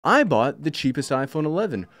I bought the cheapest iPhone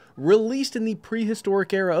 11. Released in the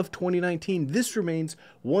prehistoric era of 2019, this remains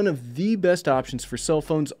one of the best options for cell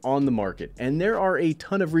phones on the market, and there are a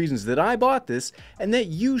ton of reasons that I bought this and that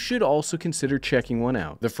you should also consider checking one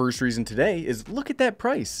out. The first reason today is look at that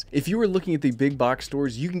price. If you were looking at the big box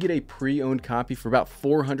stores, you can get a pre-owned copy for about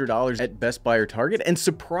 $400 at Best Buy or Target, and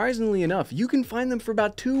surprisingly enough, you can find them for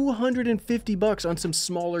about $250 on some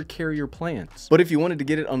smaller carrier plans. But if you wanted to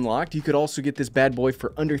get it unlocked, you could also get this bad boy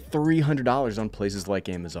for under $300 on places like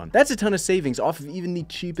Amazon. That's a ton of savings off of even the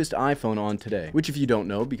cheapest iPhone on today, which if you don't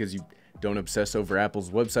know because you don't obsess over Apple's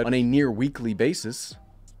website on a near weekly basis,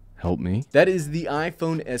 help me. That is the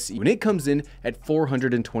iPhone SE. When it comes in at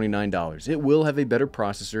 $429, it will have a better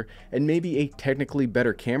processor and maybe a technically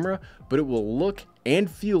better camera, but it will look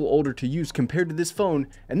and feel older to use compared to this phone,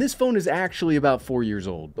 and this phone is actually about 4 years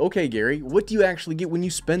old. Okay, Gary, what do you actually get when you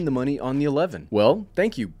spend the money on the 11? Well,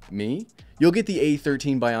 thank you, me. You'll get the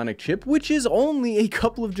A13 Bionic chip, which is only a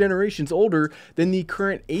couple of generations older than the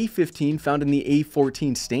current A15 found in the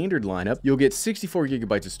A14 standard lineup. You'll get 64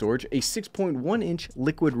 gigabytes of storage, a 6.1-inch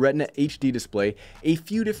Liquid Retina HD display, a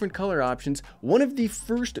few different color options, one of the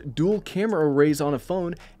first dual camera arrays on a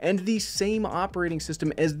phone, and the same operating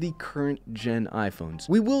system as the current gen iPhones.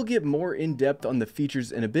 We will get more in depth on the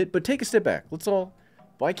features in a bit, but take a step back. Well,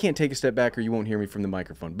 I can't take a step back or you won't hear me from the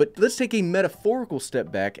microphone, but let's take a metaphorical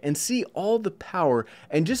step back and see all the power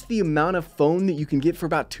and just the amount of phone that you can get for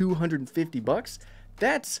about $250.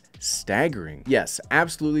 That's staggering. Yes,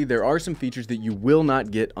 absolutely, there are some features that you will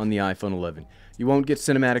not get on the iPhone 11. You won't get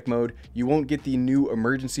cinematic mode, you won't get the new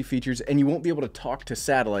emergency features, and you won't be able to talk to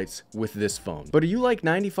satellites with this phone. But are you like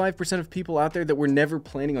 95% of people out there that were never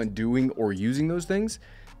planning on doing or using those things?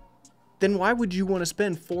 Then why would you want to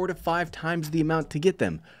spend 4 to 5 times the amount to get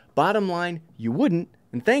them? Bottom line, you wouldn't,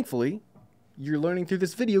 and thankfully, you're learning through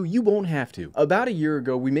this video, you won't have to. About a year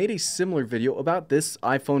ago, we made a similar video about this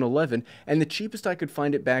iPhone 11, and the cheapest I could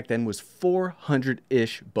find it back then was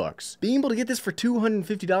 $400-ish bucks. Being able to get this for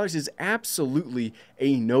 $250 is absolutely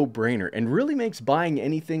a no-brainer, and really makes buying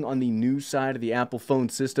anything on the new side of the Apple phone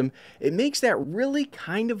system, it makes that really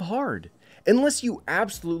kind of hard. Unless you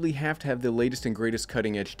absolutely have to have the latest and greatest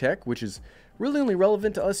cutting edge tech, which is really only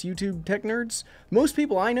relevant to us YouTube tech nerds, most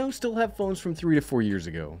people I know still have phones from 3 to 4 years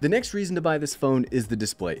ago. The next reason to buy this phone is the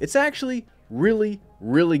display. It's actually really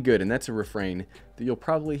good, and that's a refrain that you'll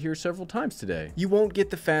probably hear several times today. You won't get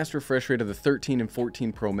the fast refresh rate of the 13 and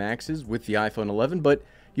 14 Pro Maxes with the iPhone 11, but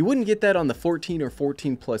you wouldn't get that on the 14 or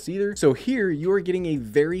 14 Plus either, so here you are getting a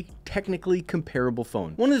very technically comparable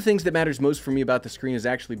phone. One of the things that matters most for me about the screen is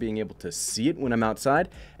actually being able to see it when I'm outside,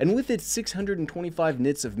 and with its 625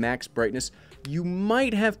 nits of max brightness, you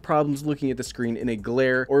might have problems looking at the screen in a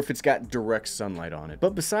glare or if it's got direct sunlight on it.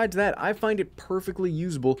 But besides that, I find it perfectly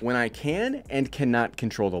usable when I can and cannot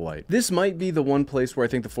control the light. This might be the one place where I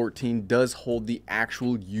think the 14 does hold the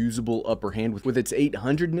actual usable upper hand with its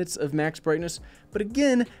 800 nits of max brightness, but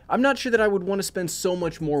again, I'm not sure that I would want to spend so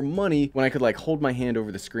much more money when I could like hold my hand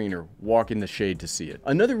over the screen or walk in the shade to see it.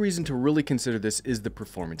 Another reason to really consider this is the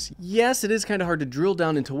performance. Yes, it is kind of hard to drill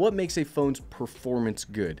down into what makes a phone's performance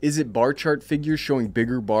good. Is it bar chart figures showing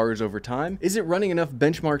bigger bars over time? Is it running enough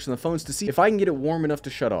benchmarks on the phones to see if I can get it warm enough to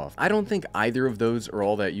shut off? I don't think either of those are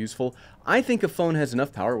all that useful. I think a phone has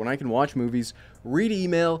enough power when I can watch movies, read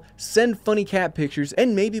email, send funny cat pictures,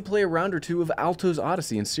 and maybe play a round or two of Alto's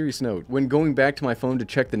Odyssey in serious note. When going back to my phone to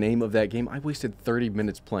check the name of that game, I wasted 30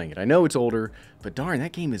 minutes playing it. I know it's older, but darn,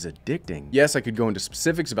 that game is addicting. Yes, I could go into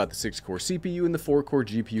specifics about the 6-core CPU and the 4-core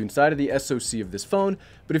GPU inside of the SoC of this phone,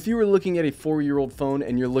 but if you were looking at a 4-year-old phone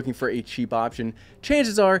and you're looking for a cheap option,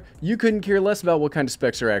 chances are you couldn't care less about what kind of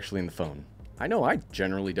specs are actually in the phone. I know I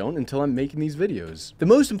generally don't until I'm making these videos. The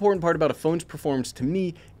most important part about a phone's performance to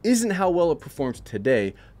me isn't how well it performs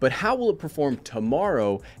today, but how will it perform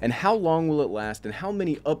tomorrow, and how long will it last, and how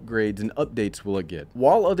many upgrades and updates will it get.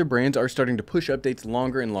 While other brands are starting to push updates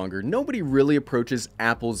longer and longer, nobody really approaches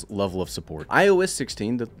Apple's level of support. iOS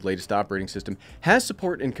 16, the latest operating system, has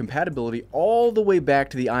support and compatibility all the way back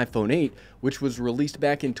to the iPhone 8, which was released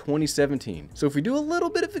back in 2017. So if we do a little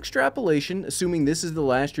bit of extrapolation, assuming this is the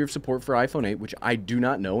last year of support for iPhone 8, which I do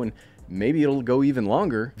not know, and maybe it'll go even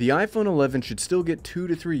longer, the iPhone 11 should still get 2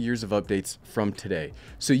 to 3 years of updates from today.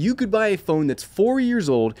 So you could buy a phone that's 4 years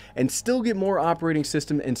old and still get more operating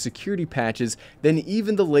system and security patches than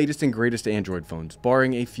even the latest and greatest Android phones,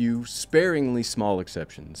 barring a few sparingly small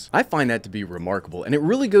exceptions. I find that to be remarkable, and it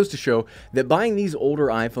really goes to show that buying these older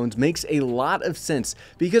iPhones makes a lot of sense,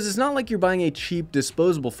 because it's not like you're buying a cheap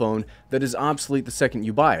disposable phone that is obsolete the second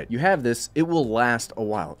you buy it. You have this, it will last a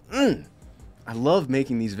while. I love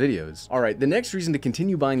making these videos. Alright, the next reason to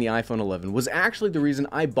continue buying the iPhone 11 was actually the reason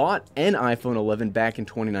I bought an iPhone 11 back in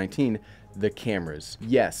 2019, the cameras.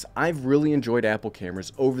 Yes, I've really enjoyed Apple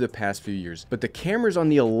cameras over the past few years, but the cameras on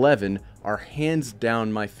the 11 are hands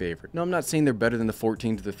down my favorite. No, I'm not saying they're better than the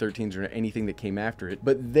 14s, the 13s, or anything that came after it,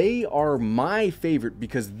 but they are my favorite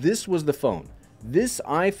because this was the phone. This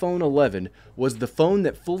iPhone 11 was the phone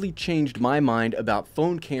that fully changed my mind about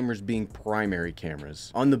phone cameras being primary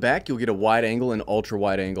cameras. On the back, you'll get a wide angle and ultra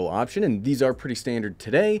wide angle option, and these are pretty standard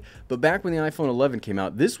today, but back when the iPhone 11 came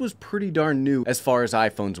out, this was pretty darn new as far as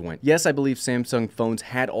iPhones went. Yes, I believe Samsung phones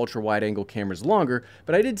had ultra wide angle cameras longer,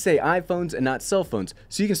 but I did say iPhones and not cell phones,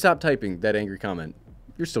 so you can stop typing that angry comment.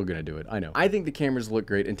 You're still gonna do it, I know. I think the cameras look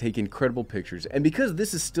great and take incredible pictures, and because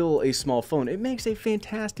this is still a small phone, it makes a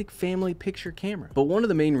fantastic family picture camera. But one of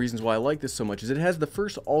the main reasons why I like this so much is it has the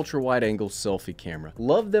first ultra-wide-angle selfie camera.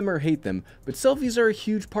 Love them or hate them, but selfies are a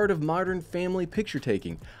huge part of modern family picture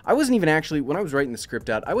taking. I wasn't even actually, when I was writing the script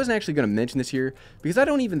out, I wasn't actually gonna mention this here, because I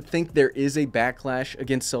don't even think there is a backlash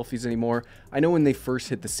against selfies anymore. I know when they first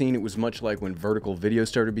hit the scene, it was much like when vertical video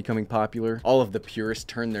started becoming popular. All of the purists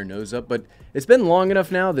turned their nose up, but it's been long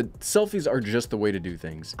enough now that selfies are just the way to do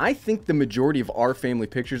things. I think the majority of our family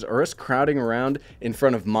pictures are us crowding around in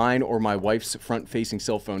front of mine or my wife's front-facing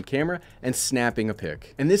cell phone camera and snapping a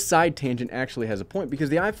pic. And this side tangent actually has a point because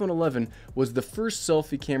the iPhone 11 was the first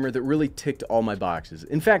selfie camera that really ticked all my boxes.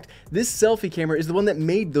 In fact, this selfie camera is the one that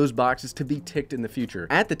made those boxes to be ticked in the future.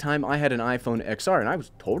 At the time, I had an iPhone XR and I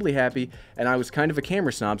was totally happy, and I was kind of a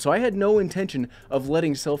camera snob, so I had no intention of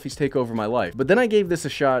letting selfies take over my life. But then I gave this a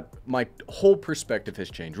shot. My whole perspective has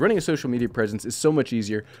changed. Running a social media presence is so much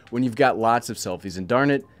easier when you've got lots of selfies, and darn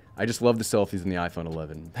it, I just love the selfies in the iPhone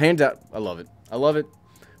 11. Hands out, I love it. I love it.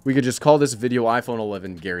 We could just call this video iPhone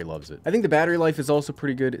 11, Gary loves it. I think the battery life is also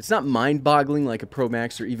pretty good. It's not mind-boggling like a Pro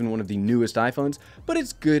Max or even one of the newest iPhones, but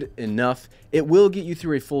it's good enough. It will get you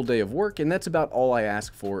through a full day of work, and that's about all I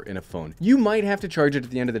ask for in a phone. You might have to charge it at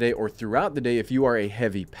the end of the day or throughout the day if you are a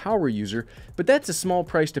heavy power user, but that's a small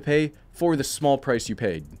price to pay for the small price you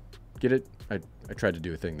paid. Get it? I tried to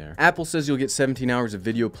do a thing there. Apple says you'll get 17 hours of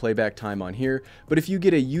video playback time on here, but if you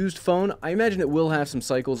get a used phone, I imagine it will have some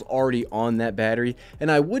cycles already on that battery,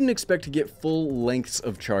 and I wouldn't expect to get full lengths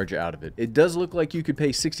of charge out of it. It does look like you could pay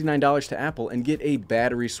 $69 to Apple and get a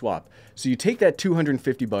battery swap. So you take that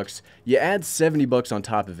 $250, you add $70 on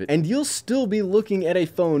top of it, and you'll still be looking at a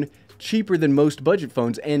phone cheaper than most budget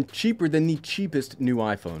phones and cheaper than the cheapest new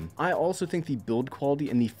iPhone. I also think the build quality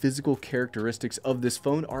and the physical characteristics of this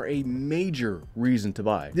phone are a major reason to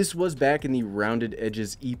buy. This was back in the rounded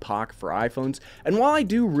edges epoch for iPhones, and while I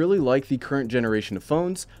do really like the current generation of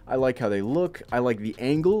phones, I like how they look, I like the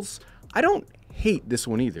angles, I don't hate this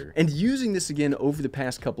one either. And using this again over the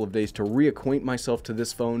past couple of days to reacquaint myself to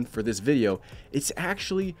this phone for this video, it's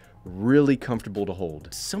actually really comfortable to hold.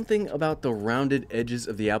 Something about the rounded edges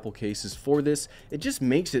of the Apple cases for this, it just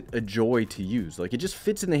makes it a joy to use. Like, it just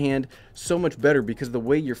fits in the hand so much better because of the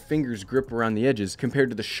way your fingers grip around the edges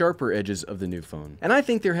compared to the sharper edges of the new phone. And I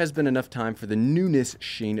think there has been enough time for the newness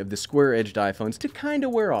sheen of the square-edged iPhones to kind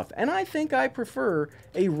of wear off, and I think I prefer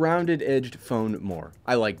a rounded-edged phone more.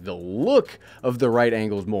 I like the look of the right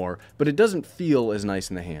angles more, but it doesn't feel as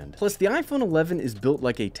nice in the hand. Plus, the iPhone 11 is built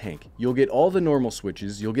like a tank. You'll get all the normal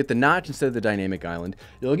switches, you'll get the notch instead of the dynamic island,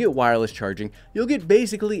 you'll get wireless charging, you'll get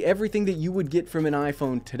basically everything that you would get from an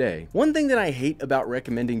iPhone today. One thing that I hate about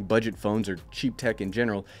recommending budget phones or cheap tech in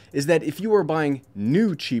general is that if you are buying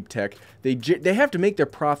new cheap tech, they have to make their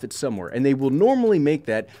profit somewhere, and they will normally make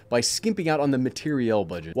that by skimping out on the material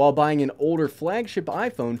budget. While buying an older flagship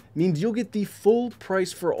iPhone means you'll get the full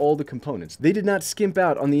price for all the components. They did not skimp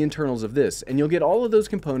out on the internals of this, and you'll get all of those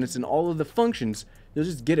components and all of the functions. You'll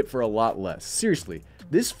just get it for a lot less. Seriously,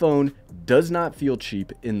 this phone does not feel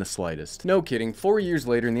cheap in the slightest. No kidding, 4 years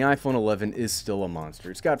later and the iPhone 11 is still a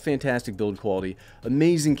monster. It's got fantastic build quality,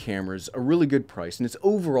 amazing cameras, a really good price, and it's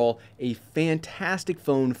overall a fantastic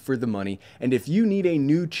phone for the money. And if you need a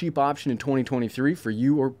new cheap option in 2023 for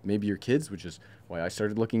you or maybe your kids, which is why I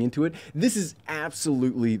started looking into it, this is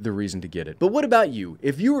absolutely the reason to get it. But what about you?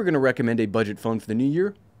 If you were going to recommend a budget phone for the new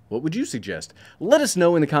year, what would you suggest? Let us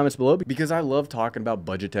know in the comments below because I love talking about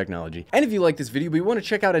budget technology. And if you like this video but you want to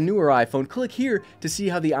check out a newer iPhone, click here to see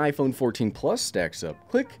how the iPhone 14 Plus stacks up.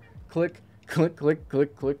 Click, click, click, click,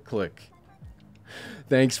 click, click, click.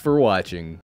 Thanks for watching.